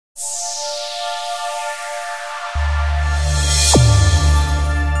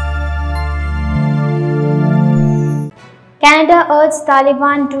Canada urged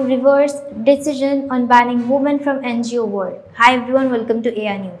Taliban to reverse decision on banning women from NGO world. Hi everyone, welcome to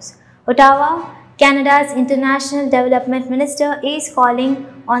AI News. Ottawa, Canada's International Development Minister is calling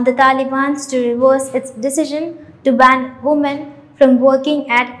on the Taliban to reverse its decision to ban women from working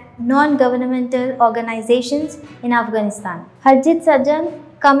at non-governmental organizations in Afghanistan. Harjit Sajjan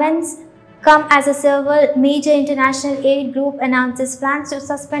comments come as several major international aid group announces plans to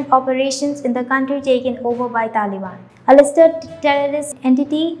suspend operations in the country taken over by Taliban, a listed terrorist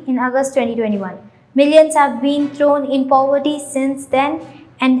entity in August 2021. Millions have been thrown in poverty since then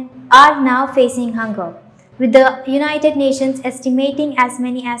and are now facing hunger, with the United Nations estimating as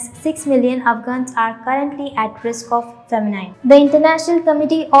many as 6 million Afghans are currently at risk of famine. The International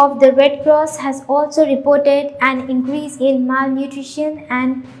Committee of the Red Cross has also reported an increase in malnutrition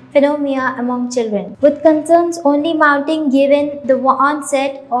and pneumonia among children, with concerns only mounting given the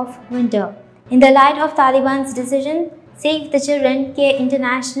onset of winter. In the light of Taliban's decision, Save the Children, Care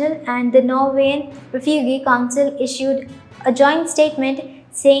International and the Norwegian Refugee Council issued a joint statement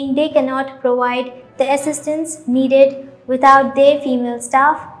saying they cannot provide the assistance needed without their female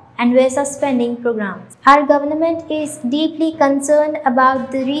staff and were suspending programs. Our government is deeply concerned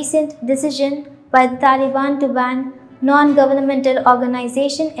about the recent decision by the Taliban to ban non-governmental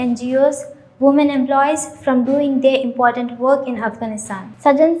organization NGOs women employees from doing their important work in Afghanistan.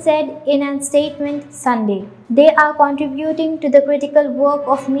 Sajjan said in a statement Sunday, they are contributing to the critical work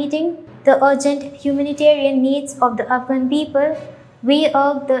of meeting the urgent humanitarian needs of the Afghan people. We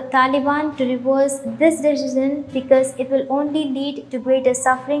urge the Taliban to reverse this decision because it will only lead to greater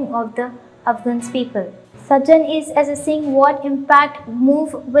suffering of the Afghan people. Sajjan is assessing what impact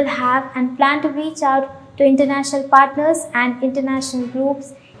move will have and plan to reach out to international partners and international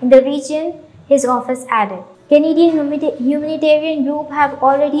groups in the region, his office added. Canadian humanitarian groups have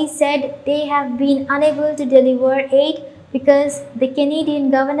already said they have been unable to deliver aid because the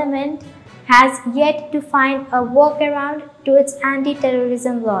Canadian government has yet to find a workaround to its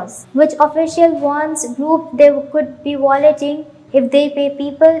anti-terrorism laws, which official warns group they could be violating if they pay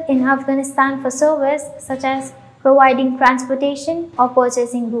people in Afghanistan for service such as providing transportation or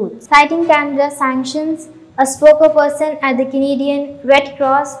purchasing goods. Citing Canada's sanctions, a spokesperson at the Canadian Red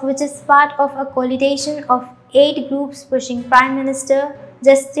Cross, which is part of a coalition of 8 groups pushing Prime Minister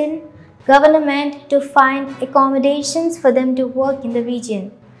Justin government to find accommodations for them to work in the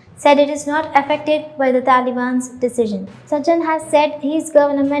region, said it is not affected by the Taliban's decision. Sajjan has said his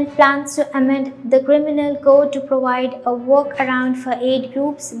government plans to amend the criminal code to provide a workaround for aid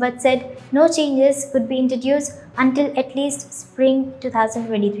groups, but said no changes could be introduced until at least spring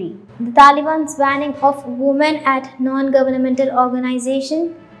 2023. The Taliban's banning of women at non-governmental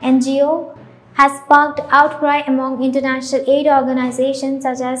organization (NGO) has sparked outcry among international aid organizations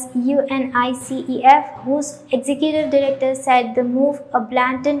such as UNICEF, whose executive director said the move a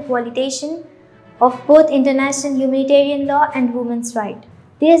blatant violation of both international humanitarian law and women's rights.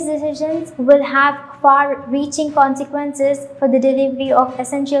 These decisions will have far-reaching consequences for the delivery of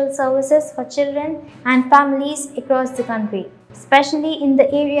essential services for children and families across the country, especially in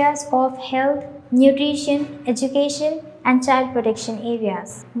the areas of health, nutrition, education, and child protection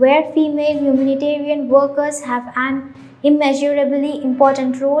areas, where female humanitarian workers have an immeasurably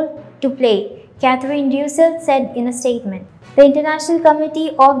important role to play, Catherine Dussel said in a statement. The International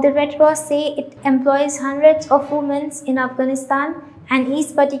Committee of the Red Cross say it employs hundreds of women in Afghanistan and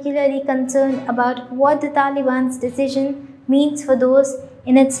is particularly concerned about what the Taliban's decision means for those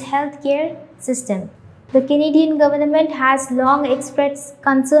in its healthcare system. The Canadian government has long expressed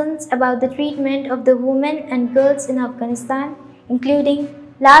concerns about the treatment of the women and girls in Afghanistan,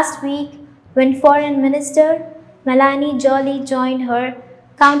 including last week when Foreign Minister Melanie Joly joined her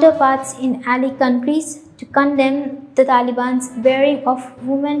counterparts in ally countries to condemn the Taliban's barring of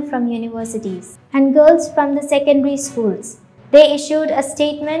women from universities and girls from the secondary schools. They issued a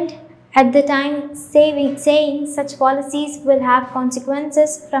statement at the time saying such policies will have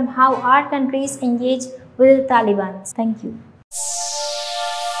consequences from how our countries engage with the Taliban. Thank you.